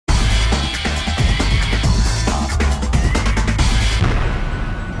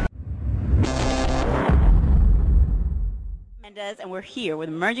Mendez, and we're here with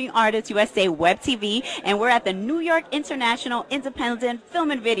Emerging Artists USA Web TV, and we're at the New York International Independent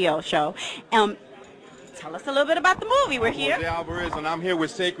Film and Video Show. Tell us a little bit about the movie. We're here. Jose Alvarez, and I'm here with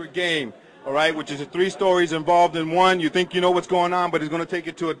Sacred Game, all right, which is 3 stories involved in one. You think you know what's going on, but it's going to take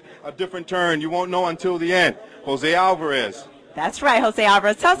it to a different turn. You won't know until the end. Jose Alvarez. That's right, Jose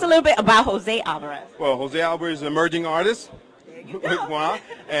Alvarez. Tell us a little bit about Jose Alvarez. Well, Jose Alvarez is an emerging artist.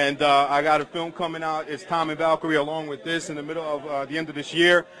 And I got a film coming out. It's Tom and Valkyrie along with this in the middle of the end of this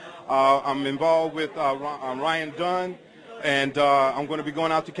year. I'm involved with Ryan Dunn, and I'm going to be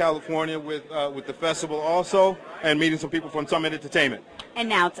going out to California with the festival also, and meeting some people from Summit Entertainment. And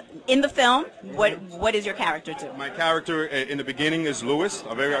now, in the film, what is your character do? My character in the beginning is Louis,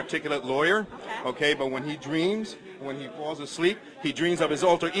 a very articulate lawyer. Okay, but when he dreams, when he falls asleep, he dreams of his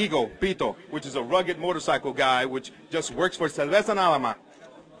alter ego, Pito, which is a rugged motorcycle guy which just works for Cerveza Nada Más.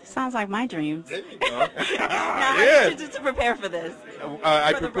 Sounds like my dreams. There you go. Now, how did you do to prepare for this?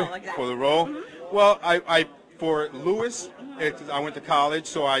 I prepare for the role. Well, for Louis, I went to college,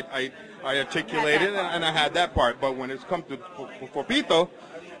 so I articulated and I had that part. But when it's come to for Pito,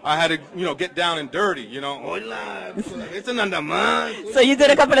 I had to, get down and dirty, Hola, it's an andaman. So you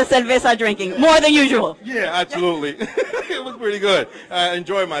did a couple of cerveza drinking, more than usual. Yeah, absolutely. It was pretty good. I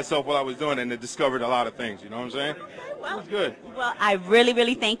enjoyed myself while I was doing it and discovered a lot of things, you know what I'm saying? Well, it was good. Well, I really,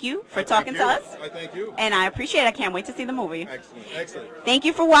 really thank you for talking to us. I thank you. And I appreciate it. I can't wait to see the movie. Excellent, excellent. Thank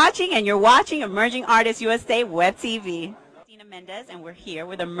you for watching, and you're watching Emerging Artists USA Web TV. Christina Mendez, and we're here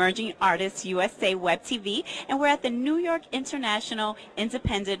with Emerging Artists USA Web TV, and we're at the New York International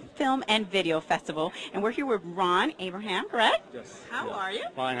Independent Film and Video Festival, and we're here with Ron Abraham, correct? Yes. How are you?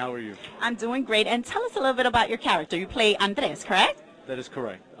 Fine, how are you? I'm doing great, and tell us a little bit about your character. You play Andres, correct? That is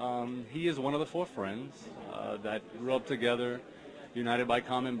correct. He is one of the 4 friends that grew up together, united by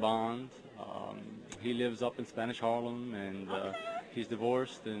common bond. He lives up in Spanish Harlem, and he's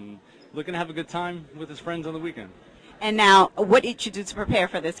divorced and looking to have a good time with his friends on the weekend. And now, what did you do to prepare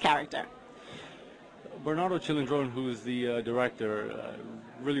for this character? Bernardo Chilindron, who is the director,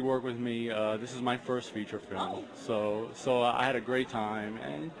 really worked with me. This is my first feature film, so I had a great time,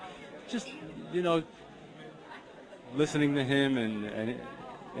 and just listening to him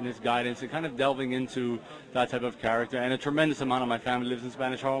and his guidance and kind of delving into that type of character. And a tremendous amount of my family lives in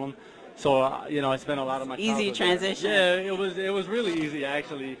Spanish Harlem, so I spent a lot of my easy transition. There. Yeah, it was really easy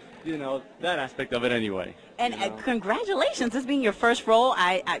actually. That aspect of it anyway. And congratulations, this being your first role.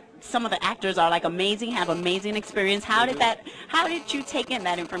 Some of the actors are like amazing, have amazing experience. How did you take in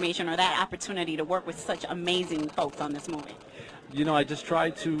that information or that opportunity to work with such amazing folks on this movie? I just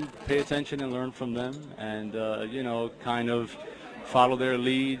tried to pay attention and learn from them, and kind of follow their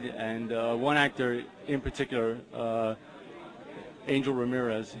lead. And one actor in particular, Angel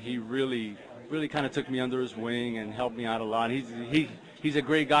Ramirez, he really kind of took me under his wing and helped me out a lot. He's a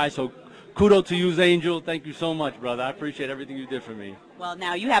great guy, so kudos to you, Angel. Thank you so much, brother. I appreciate everything you did for me. Well,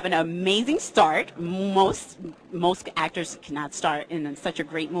 now you have an amazing start. Most actors cannot start in such a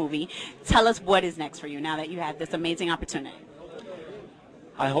great movie. Tell us what is next for you now that you have this amazing opportunity.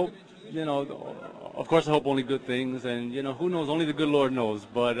 I hope, of course I hope only good things, and who knows, only the good Lord knows.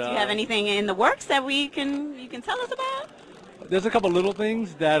 But do you have anything in the works that you can tell us about? There's a couple little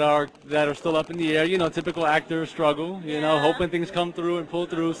things that are still up in the air. Typical actor struggle. Hoping things come through and pull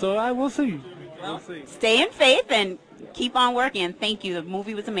through. So we'll see. Well, stay in faith and keep on working. Thank you. The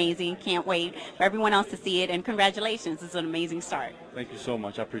movie was amazing. Can't wait for everyone else to see it. And congratulations. It's an amazing start. Thank you so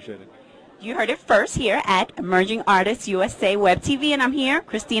much. I appreciate it. You heard it first here at Emerging Artists USA Web TV, and I'm here,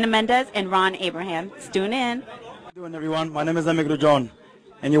 Christina Mendez and Ron Abraham. Tune in. How you doing, everyone? My name is Emigro John,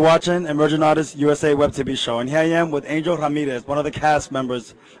 and you're watching Emerging Artists USA Web TV show. And here I am with Angel Ramirez, one of the cast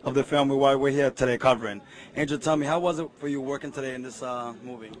members of the film we're here today covering. Angel, tell me, how was it for you working today in this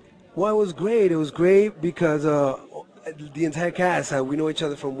movie? Well, it was great. It was great because the entire cast, we know each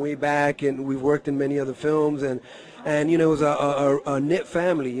other from way back, and we've worked in many other films, and it was a knit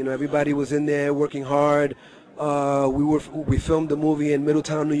family. Everybody was in there working hard. We filmed the movie in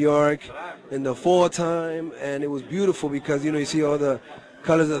Middletown, New York, in the fall time, and it was beautiful because you see all the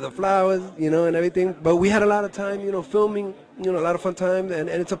colors of the flowers, and everything. But we had a lot of time, filming, a lot of fun time, and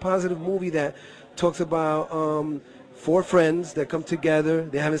it's a positive movie that talks about 4 friends that come together.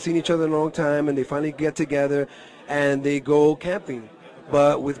 They haven't seen each other in a long time, and they finally get together, and they go camping.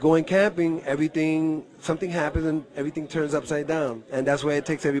 But with going camping, something happens and everything turns upside down. And that's why it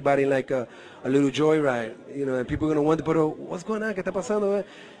takes everybody like a little joyride, and people are going to wonder, but what's going on? ¿Qué está pasando?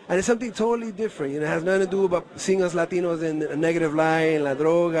 And it's something totally different. It has nothing to do about seeing us Latinos in a negative light, in la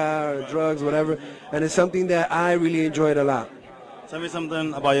droga, or drugs, whatever. And it's something that I really enjoyed a lot. Tell me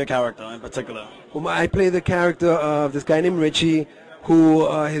something about your character in particular. Well, I play the character of this guy named Richie,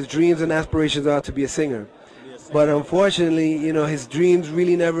 who his dreams and aspirations are to be a singer. But unfortunately, his dreams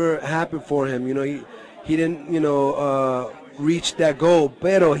really never happened for him. He didn't, reach that goal.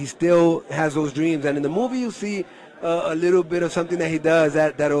 Pero he still has those dreams. And in the movie, you see a little bit of something that he does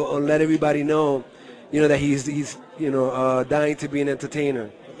that'll let everybody know, that he's dying to be an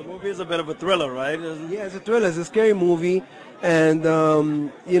entertainer. The movie is a bit of a thriller, right? Yeah, it's a thriller. It's a scary movie. And,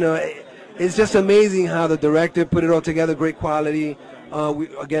 it's just amazing how the director put it all together, great quality.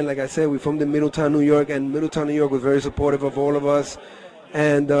 Again, like I said, we filmed in Middletown, New York, and Middletown, New York was very supportive of all of us.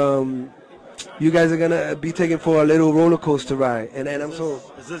 And you guys are going to be taken for a little roller coaster ride. And I'm so...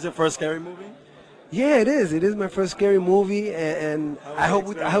 Is this your first scary movie? Yeah, it is. It is my first scary movie, and I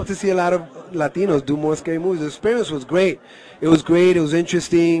hope to see a lot of Latinos do more scary movies. The experience was great. It was great. It was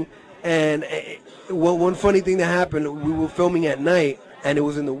interesting. And one funny thing that happened, we were filming at night, and it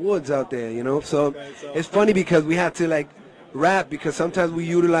was in the woods out there, So it's funny because we had to, rap, because sometimes we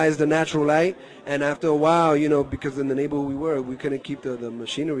utilize the natural light, and after a while, because in the neighborhood we couldn't keep the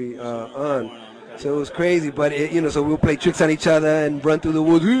machinery on. So it was crazy, but, so we'll play tricks on each other and run through the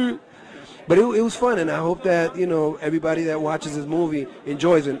woods. But it was fun, and I hope that, everybody that watches this movie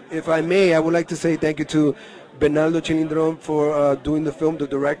enjoys it. If I may, I would like to say thank you to Bernardo Chilindron for doing the film, the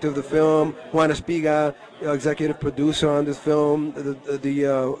director of the film, Juan Espiga, executive producer on this film, the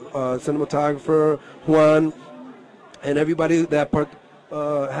cinematographer, Juan, and everybody that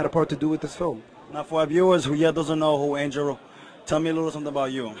had a part to do with this film. Now, for our viewers who yet doesn't know who Angel, tell me a little something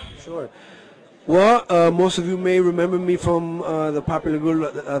about you. Sure. Well, most of you may remember me from the popular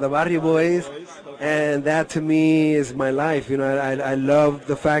group, the Barrio Boys, and that to me is my life. I love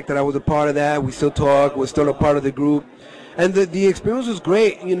the fact that I was a part of that. We still talk. We're still a part of the group, and the experience was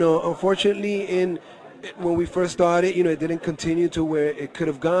great. Unfortunately, when we first started, it didn't continue to where it could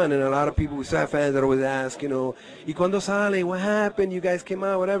have gone, and a lot of people, we still have fans that always ask, ¿Y cuándo sale? What happened? You guys came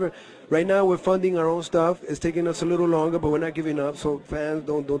out, whatever. Right now, we're funding our own stuff. It's taking us a little longer, but we're not giving up. So fans,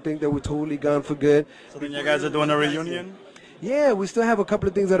 don't think that we're totally gone for good. So then you guys are doing a reunion? Yeah, we still have a couple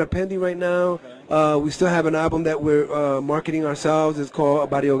of things that are pending right now. We still have an album that we're marketing ourselves. It's called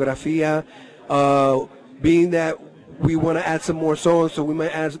Variografía. Being that we want to add some more songs, so we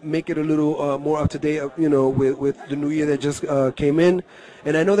might make it a little more up to date, with the new year that just came in.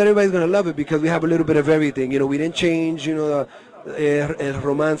 And I know that everybody's gonna love it because we have a little bit of everything. We didn't change, el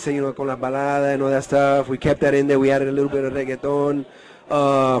romance, con la balada and all that stuff. We kept that in there. We added a little bit of reggaeton.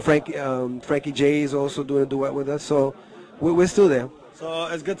 Frankie J is also doing a duet with us, so we're still there. So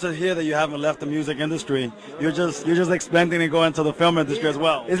it's good to hear that you haven't left the music industry. You're just expanding and going into the film industry as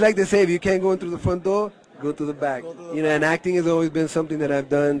well. It's like they say, if you can't go in through the front door, go to the back. And acting has always been something that I've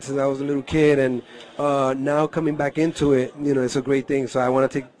done since I was a little kid, and now coming back into it, it's a great thing. So I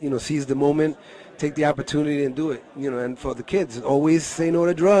want to take, seize the moment, take the opportunity and do it, and for the kids, always say no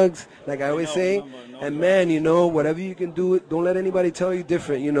to drugs, like I always say. And man, whatever you can do, don't let anybody tell you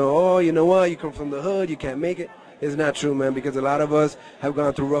different. Oh, you know what, you come from the hood, you can't make it. It's not true, man, because a lot of us have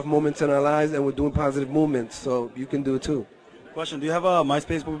gone through rough moments in our lives, and we're doing positive movements, so you can do it too. Question, do you have a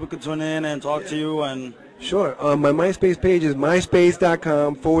MySpace where people could tune in and talk to you? And Sure. My MySpace page is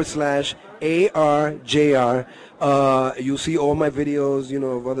myspace.com/ARJR. You'll see all my videos,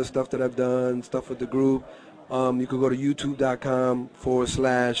 of other stuff that I've done, stuff with the group. You could go to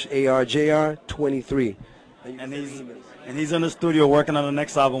youtube.com/ARJR23. And he's in the studio working on the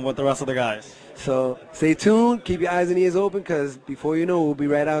next album with the rest of the guys. So stay tuned. Keep your eyes and ears open, because before you know, we'll be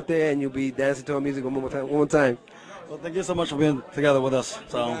right out there and you'll be dancing to our music one more time. Well, thank you so much for being together with us.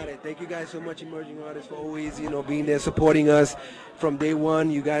 You got it. Thank you guys so much, Emerging Artists, for always, being there, supporting us from day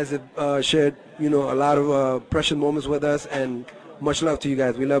one. You guys have shared, a lot of precious moments with us, and much love to you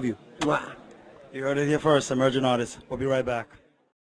guys. We love you. Mwah. You heard it here first, Emerging Artists. We'll be right back.